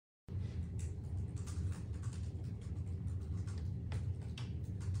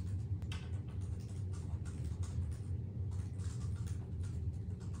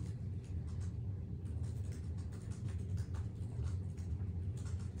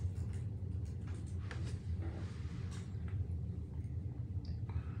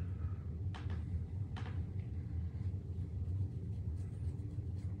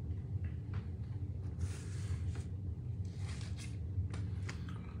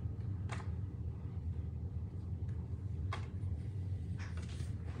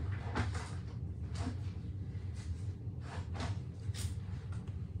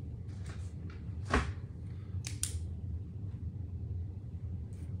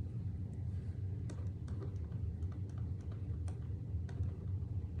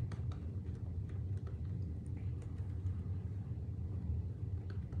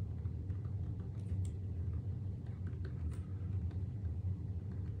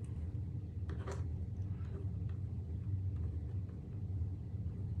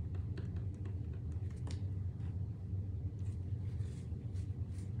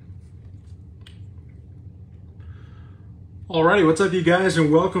Alrighty, what's up you guys,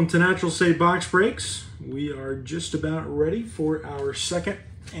 and welcome to Natural State Box Breaks. We are just about ready for our second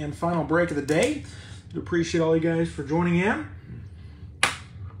and final break of the day. I appreciate all you guys for joining in.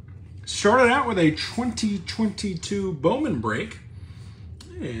 Started out with a 2022 Bowman break,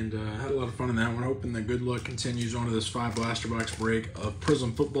 and had a lot of fun in that one. Hoping that good luck continues on to this 5 blaster box break of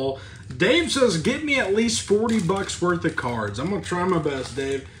Prizm football. Dave says, give me at least 40 bucks worth of cards. I'm going to try my best,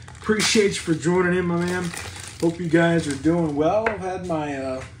 Dave. Appreciate you for joining in, my man. Hope you guys are doing well. I've had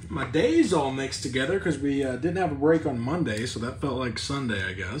my days all mixed together because we didn't have a break on Monday, so that felt like Sunday,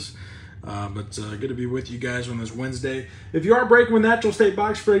 I guess. But good to be with you guys on this Wednesday. If you are breaking with Natural State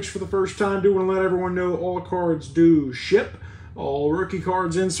Box Breaks for the first time, do want to let everyone know all cards do ship. All rookie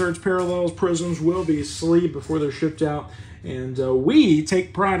cards, inserts, parallels, prisms will be sleeved before they're shipped out. And we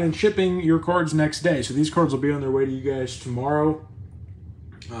take pride in shipping your cards next day. So these cards will be on their way to you guys tomorrow.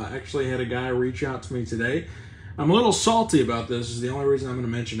 Actually had a guy reach out to me today. I'm a little salty about this. This is the only reason I'm going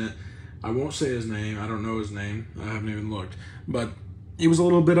to mention it. I won't say his name. I don't know his name. I haven't even looked. But he was a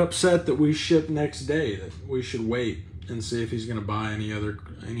little bit upset that we ship next day, that we should wait and see if he's going to buy any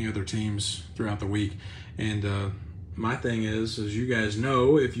other teams throughout the week. And my thing is, as you guys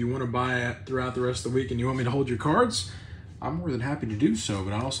know, if you want to buy it throughout the rest of the week and you want me to hold your cards, I'm more than happy to do so.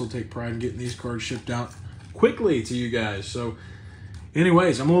 But I also take pride in getting these cards shipped out quickly to you guys. So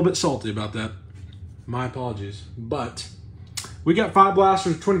anyways, I'm a little bit salty about that. My apologies. But we got 5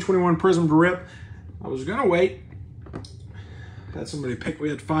 blasters 2021 Prizm to rip. I was going to wait. Had somebody pick. We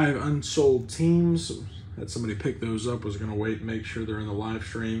had 5 unsold teams. Had somebody pick those up. Was going to wait and make sure they're in the live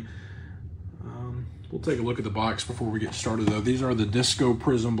stream. We'll take a look at the box before we get started, though. These are the Disco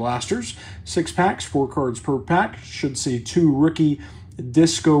Prizm blasters. 6 packs, 4 cards per pack. Should see 2 rookie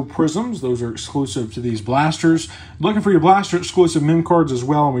Disco Prizms. Those are exclusive to these blasters. Looking for your blaster exclusive mem cards as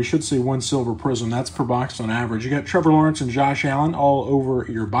well, and we should see 1 silver Prizm. That's per box on average. You got Trevor Lawrence and Josh Allen all over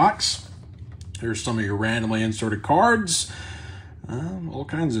your box. Here's some of your randomly inserted cards. All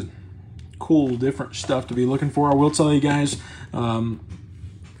kinds of cool, different stuff to be looking for. I will tell you guys,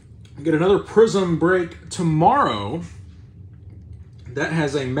 get another Prizm break tomorrow that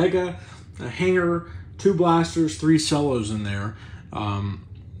has a mega, a hanger, 2 blasters, 3 cellos in there.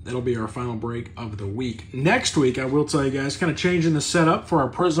 That'll be our final break of the week. Next week, I will tell you guys, kind of changing the setup for our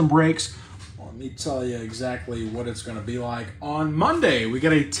Prizm breaks. Let me tell you exactly what it's going to be like. On Monday, we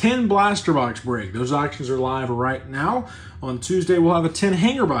got a 10 blaster box break. Those auctions are live right now. On Tuesday, we'll have a 10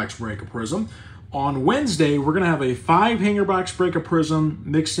 hanger box break of Prizm. On Wednesday, we're going to have a 5 hanger box break of Prizm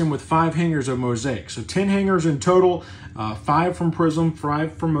mixed in with 5 hangers of Mosaic. So 10 hangers in total, 5 from Prizm,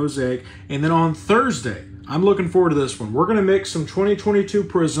 5 from Mosaic. And then on Thursday, I'm looking forward to this one. We're going to mix some 2022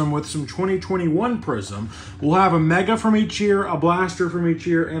 Prizm with some 2021 Prizm. We'll have a mega from each year, a blaster from each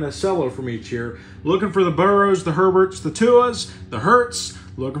year, and a cello from each year. Looking for the Burrows, the Herberts, the Tuas, the Hurts.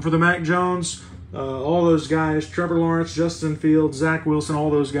 Looking for the Mac Jones, all those guys. Trevor Lawrence, Justin Fields, Zach Wilson, all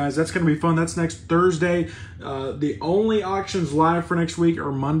those guys. That's going to be fun. That's next Thursday. The only auctions live for next week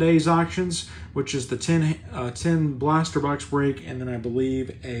are Monday's auctions, which is the 10 blaster box break, and then I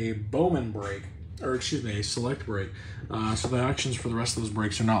believe a Bowman break. Or excuse me, a select break. So the auctions for the rest of those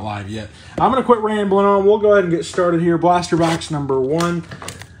breaks are not live yet. I'm going to quit rambling on. We'll go ahead and get started here. Blaster box number 1.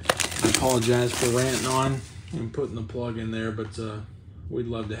 I apologize for ranting on and putting the plug in there, but we'd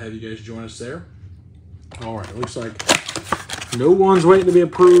love to have you guys join us there. All right, it looks like no one's waiting to be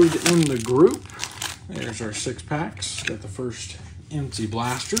approved in the group. There's our 6 packs. Got the first empty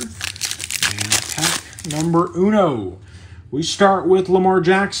blaster. And pack number 1. We start with Lamar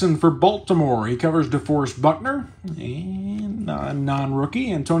Jackson for Baltimore. He covers DeForest Buckner and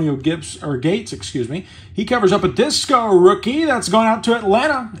non-rookie Antonio Gates, excuse me. He covers up a Disco rookie that's going out to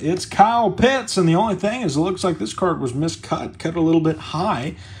Atlanta. It's Kyle Pitts, and the only thing is it looks like this card was miscut, cut a little bit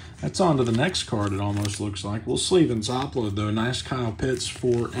high. That's on to the next card, it almost looks like. We'll sleeve and top load, though. Nice Kyle Pitts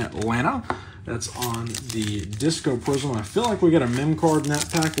for Atlanta. That's on the Disco Prizm. I feel like we got a mem card in that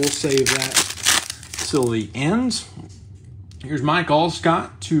pack. We'll save that till the end. Here's Mike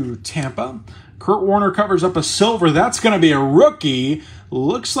Allscott to Tampa. Kurt Warner covers up a silver. That's going to be a rookie.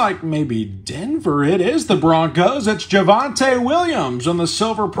 Looks like maybe Denver. It is the Broncos. It's Javonte Williams on the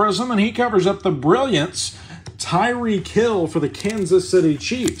silver Prizm, and he covers up the brilliance. Tyreek Hill for the Kansas City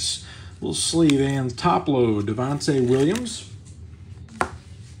Chiefs. We'll sleeve and top load Javonte Williams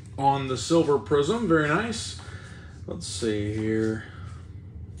on the silver Prizm. Very nice. Let's see here.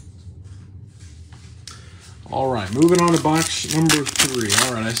 All right, moving on to box number 3.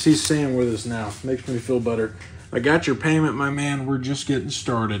 All right, I see Sam with us now. Makes me feel better. I got your payment, my man. We're just getting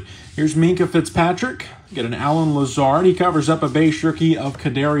started. Here's Minkah Fitzpatrick. Get an Allen Lazard. He covers up a base rookie of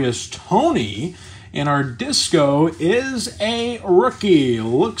Kadarius Toney. And our disco is a rookie.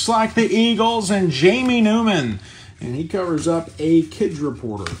 Looks like the Eagles and Jamie Newman. And he covers up a Kids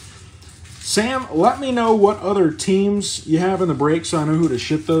Reporter. Sam, let me know what other teams you have in the break so I know who to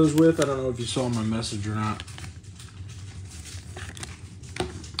ship those with. I don't know if you saw my message or not.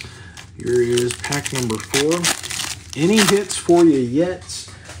 Here is pack number 4. Any hits for you yet?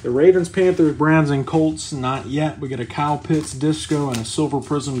 The Ravens, Panthers, Browns, and Colts, not yet. We get a Kyle Pitts disco and a Silver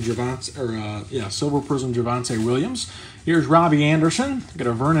Prizm Javonte Williams. Here's Robbie Anderson. We get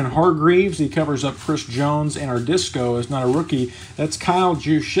a Vernon Hargreaves. He covers up Chris Jones, and our disco is not a rookie. That's Kyle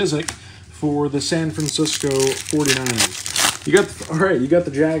Juszczyk for the San Francisco 49ers. You got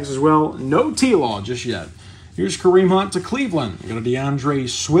the Jags as well. No T-Law just yet. Here's Kareem Hunt to Cleveland. We got a DeAndre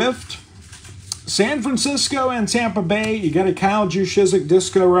Swift. San Francisco and Tampa Bay, you got a Kyle Juszczyk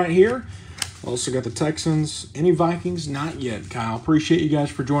disco right here. Also got the Texans. Any Vikings? Not yet, Kyle. Appreciate you guys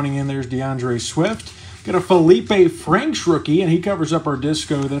for joining in. There's DeAndre Swift. Got a Felipe Franks rookie, and he covers up our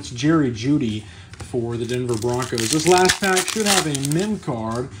disco. That's Jerry Jeudy for the Denver Broncos. This last pack should have a mem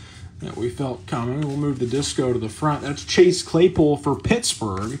card that we felt coming. We'll move the disco to the front. That's Chase Claypool for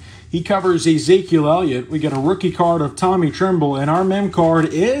Pittsburgh. He covers Ezekiel Elliott. We get a rookie card of Tommy Tremble, and our mem card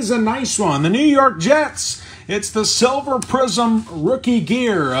is a nice one. The New York Jets. It's the Silver Prizm rookie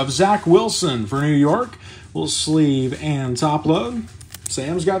gear of Zach Wilson for New York. We'll sleeve and top load.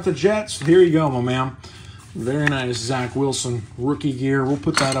 Sam's got the Jets. Here you go, my man. Very nice Zach Wilson rookie gear. We'll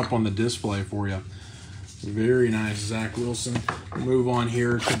put that up on the display for you. Very nice, Zach Wilson. We'll move on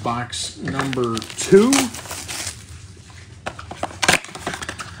here to box number 2.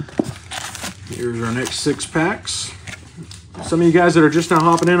 Here's our next 6 packs. Some of you guys that are just now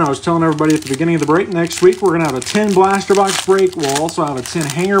hopping in, I was telling everybody at the beginning of the break, next week we're going to have a 10 blaster box break. We'll also have a 10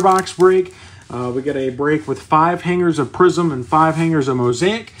 hanger box break. We get a break with 5 hangers of Prizm and 5 hangers of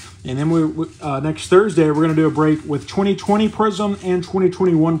Mosaic. And then next Thursday, we're going to do a break with 2020 Prizm and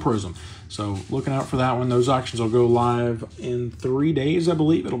 2021 Prizm. So looking out for that one. Those auctions will go live in 3 days, I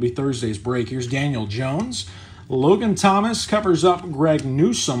believe. It'll be Thursday's break. Here's Daniel Jones. Logan Thomas covers up Greg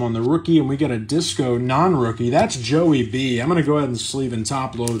Newsome on the rookie, and we get a disco non-rookie. That's Joey B. I'm going to go ahead and sleeve and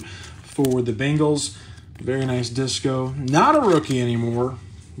top load for the Bengals. Very nice disco. Not a rookie anymore,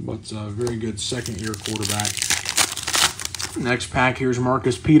 but a very good second-year quarterback. Next pack, here's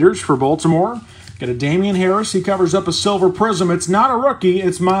Marcus Peters for Baltimore. Got a Damian Harris. He covers up a Silver Prizm. It's not a rookie.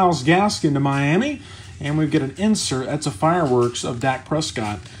 It's Myles Gaskin to Miami. And we get an insert. That's a Fireworks of Dak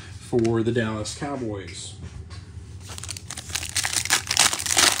Prescott for the Dallas Cowboys.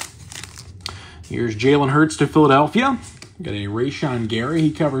 Here's Jalen Hurts to Philadelphia. Got a Rashawn Gary.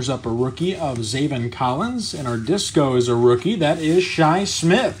 He covers up a rookie of Zaven Collins. And our disco is a rookie. That is Shi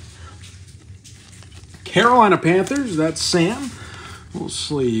Smith. Carolina Panthers. That's Sam. We'll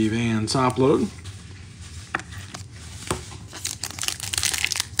sleeve and top load.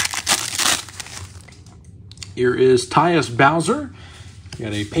 Here is Tyus Bowser.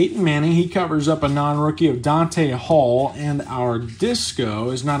 Got a Peyton Manning. He covers up a non-rookie of Dante Hall. And our disco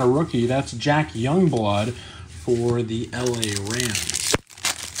is not a rookie. That's Jack Youngblood for the LA Rams.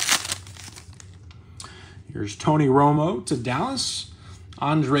 Here's Tony Romo to Dallas.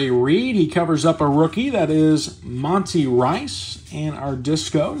 Andre Reed, he covers up a rookie. That is Monty Rice. And our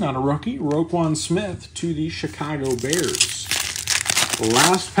disco, not a rookie, Roquan Smith to the Chicago Bears.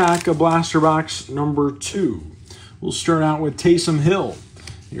 Last pack of blaster box number 2. We'll start out with Taysom Hill.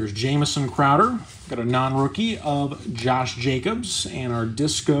 Here's Jamison Crowder. Got a non-rookie of Josh Jacobs. And our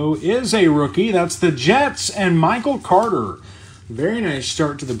disco is a rookie. That's the Jets and Michael Carter. Very nice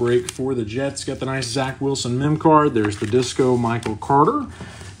start to the break for the Jets. Got the nice Zach Wilson mem card. There's the disco Michael Carter.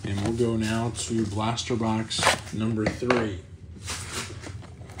 And we'll go now to blaster box number 3.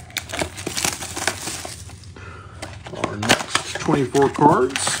 Our next 24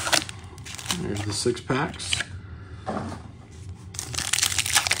 cards. There's the 6 packs.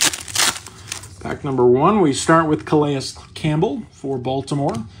 Pack number 1, we start with Calais Campbell for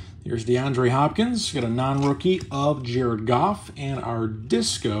Baltimore. Here's DeAndre Hopkins. Got a non-rookie of Jared Goff. And our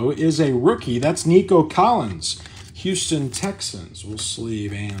disco is a rookie. That's Nico Collins, Houston Texans. We'll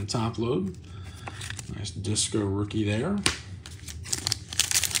sleeve and top load. Nice disco rookie there.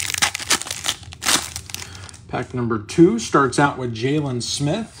 Pack number 2 starts out with Jalen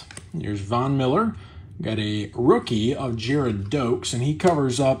Smith. Here's Von Miller. Got a rookie of Jared Dokes, and he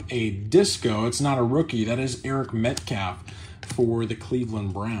covers up a disco. It's not a rookie. That is Eric Metcalf for the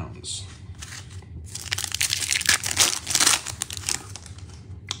Cleveland Browns.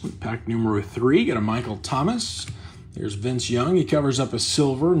 Pack number 3, got a Michael Thomas. There's Vince Young. He covers up a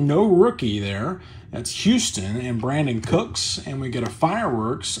silver. No rookie there. That's Houston and Brandon Cooks. And we get a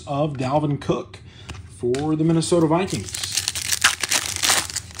Fireworks of Dalvin Cook for the Minnesota Vikings.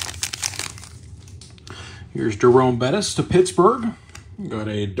 Here's Jerome Bettis to Pittsburgh. Got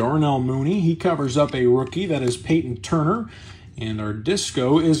a Darnell Mooney. He covers up a rookie. That is Peyton Turner. And our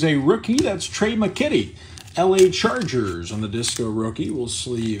disco is a rookie. That's Trey McKitty. LA Chargers on the disco rookie. We'll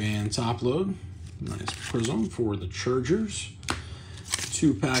sleeve and top load. Nice Prizm for the Chargers.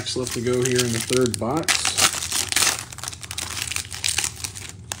 2 packs left to go here in the third box.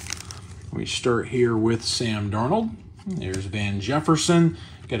 We start here with Sam Darnold. There's Van Jefferson.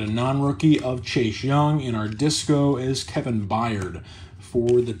 Got a non-rookie of Chase Young. And our disco is Kevin Byard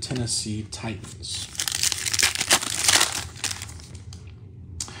for the Tennessee Titans.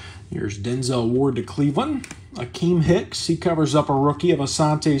 Here's Denzel Ward to Cleveland. Akeem Hicks, he covers up a rookie of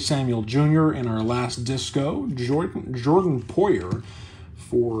Asante Samuel Jr. in our last disco. Jordan Poyer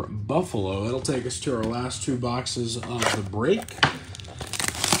for Buffalo. That'll take us to our last 2 boxes of the break.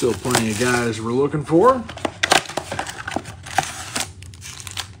 Still plenty of guys we're looking for.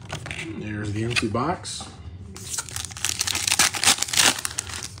 There's the empty box.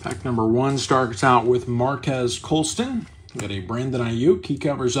 Pack number 1 starts out with Marquez Colston. Got a Brandon Ayuk. He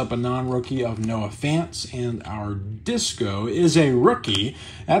covers up a non-rookie of Noah Fant. And our disco is a rookie.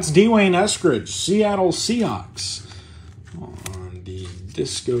 That's Dwayne Eskridge, Seattle Seahawks. On the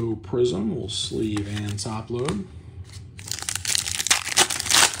disco Prizm, we'll sleeve and top load.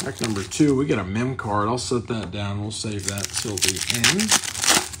 Pack number 2, we got a mem card. I'll set that down. We'll save that till the end.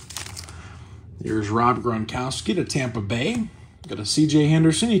 Here's Rob Gronkowski to Tampa Bay. Got a C.J.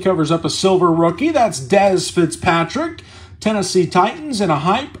 Henderson. He covers up a silver rookie. That's Dez Fitzpatrick. Tennessee Titans, and a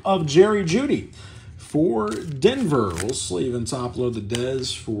hype of Jerry Jeudy for Denver. We'll sleeve and top load the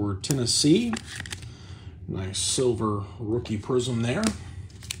Dez for Tennessee. Nice silver rookie Prizm there.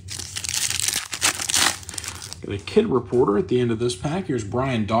 Got a kid reporter at the end of this pack. Here's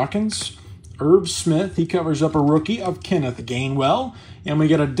Brian Dawkins. Irv Smith, he covers up a rookie of Kenneth Gainwell. And we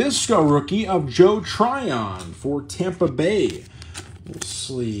get a disco rookie of Joe Tryon for Tampa Bay. We'll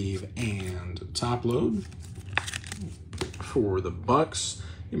sleeve and top load for the Bucks.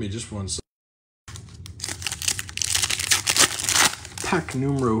 Give me just 1 second. Pack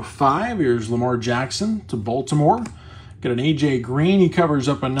numero 5. Here's Lamar Jackson to Baltimore. Got an A.J. Green. He covers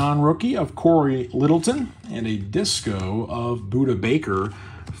up a non-rookie of Corey Littleton. And a disco of Budda Baker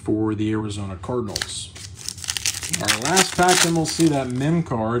for the Arizona Cardinals. Our last pack, then we'll see that mem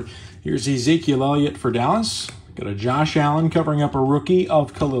card. Here's Ezekiel Elliott for Dallas. Got a Josh Allen covering up a rookie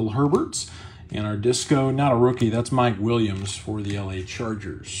of Khalil Herbert. And our disco, not a rookie, that's Mike Williams for the LA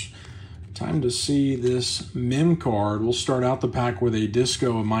Chargers. Time to see this mem card. We'll start out the pack with a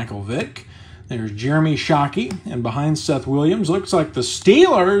disco of Michael Vick. There's Jeremy Shockey. And behind Seth Williams, looks like the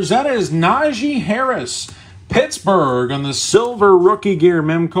Steelers. That is Najee Harris. Pittsburgh on the silver rookie gear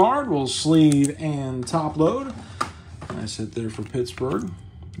mem card. We'll sleeve and top load. Nice hit there for Pittsburgh.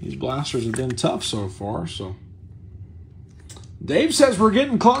 These blasters have been tough so far, so Dave says we're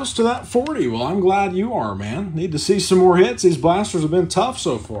getting close to that 40. Well, I'm glad you are, man. Need to see some more hits. These blasters have been tough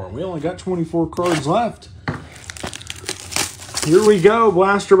so far. We only got 24 cards left. Here we go,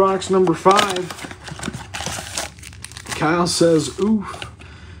 blaster box number 5. Kyle says, oof.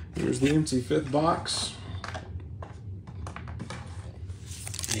 Here's the empty 5th box.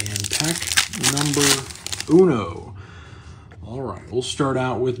 And pack number 1. All right, we'll start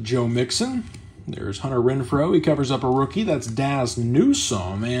out with Joe Mixon. There's Hunter Renfrow. He covers up a rookie. That's Daz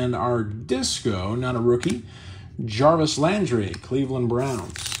Newsome. And our disco, not a rookie, Jarvis Landry, Cleveland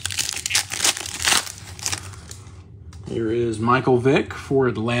Browns. Here is Michael Vick for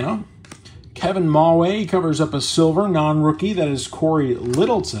Atlanta. Kevin Mulway covers up a silver non-rookie. That is Corey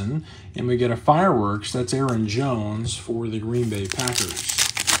Littleton. And we get a fireworks. That's Aaron Jones for the Green Bay Packers.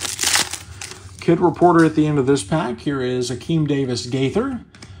 Kid reporter at the end of this pack. Here is Akeem Davis Gaither.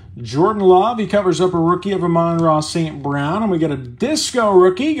 Jordan Love, he covers up a rookie of Amon-Ra St. Brown. And we get a disco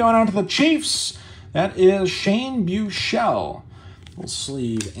rookie going on to the Chiefs. That is Shane Buechele. We'll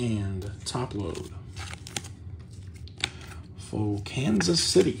sleeve and top load. For Kansas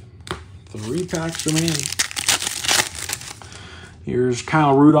City. 3 packs remaining. Here's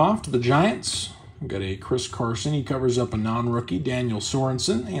Kyle Rudolph to the Giants. We've got a Chris Carson. He covers up a non-rookie, Daniel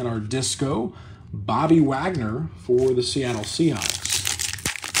Sorensen. And our disco, Bobby Wagner for the Seattle Seahawks.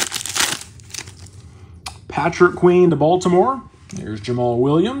 Patrick Queen to Baltimore. There's Jamal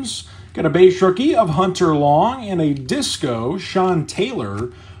Williams. Got a base rookie of Hunter Long and a disco Sean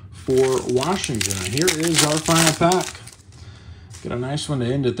Taylor for Washington. Here is our final pack. Got a nice one to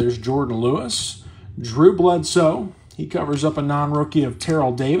end it. There's Jordan Lewis. Drew Bledsoe. He covers up a non-rookie of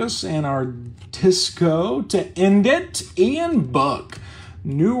Terrell Davis. And our disco to end it, Ian Book.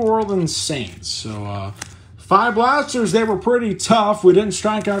 New Orleans Saints. So 5 blasters, they were pretty tough. We didn't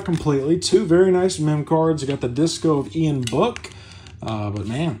strike out completely. 2 very nice mem cards. You got the Disco of Ian Book. But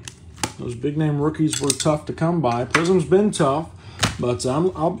man, those big name rookies were tough to come by. Prizm's been tough. But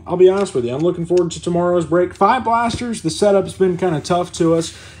I'll be honest with you. I'm looking forward to tomorrow's break. 5 blasters. The setup's been kind of tough to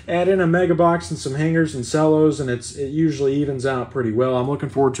us. Add in a mega box and some hangers and cellos, and it usually evens out pretty well. I'm looking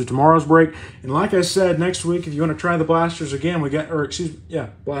forward to tomorrow's break. And like I said, next week, if you want to try the blasters again,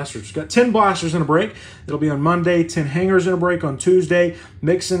 blasters. We've got 10 blasters in a break. It'll be on Monday, 10 hangers in a break on Tuesday,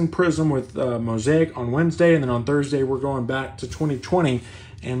 mixing Prizm with Mosaic on Wednesday, and then on Thursday, we're going back to 2020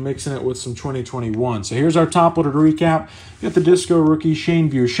 and mixing it with some 2021. So here's our top loaded recap. You got the Disco rookie Shane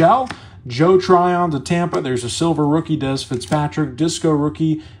Buechele, Joe Tryon to Tampa. There's a silver rookie Des Fitzpatrick, Disco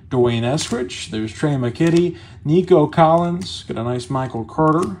rookie Dwayne Eskridge. There's Trey McKitty, Nico Collins. Got a nice Michael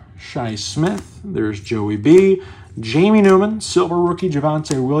Carter, Shai Smith. There's Joey B, Jamie Newman, silver rookie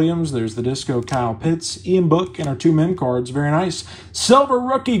Javonte Williams. There's the Disco Kyle Pitts, Ian Book, and our 2 mem cards. Very nice. Silver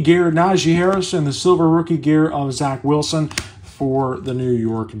rookie gear Najee Harris, and the silver rookie gear of Zach Wilson for the New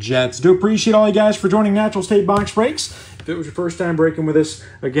York Jets. Do appreciate all you guys for joining Natural State Box Breaks. If it was your first time breaking with us,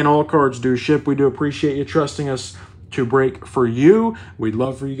 again, all cards do ship. We do appreciate you trusting us to break for you. We'd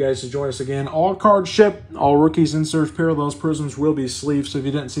love for you guys to join us again. All cards ship, all rookies, inserts, parallels, Prizms will be sleeved. So if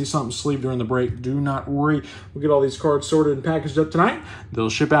you didn't see something sleeved during the break, do not worry. We'll get all these cards sorted and packaged up tonight. They'll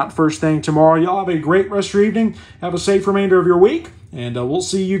ship out first thing tomorrow. Y'all have a great rest of your evening. Have a safe remainder of your week, and we'll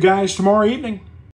see you guys tomorrow evening.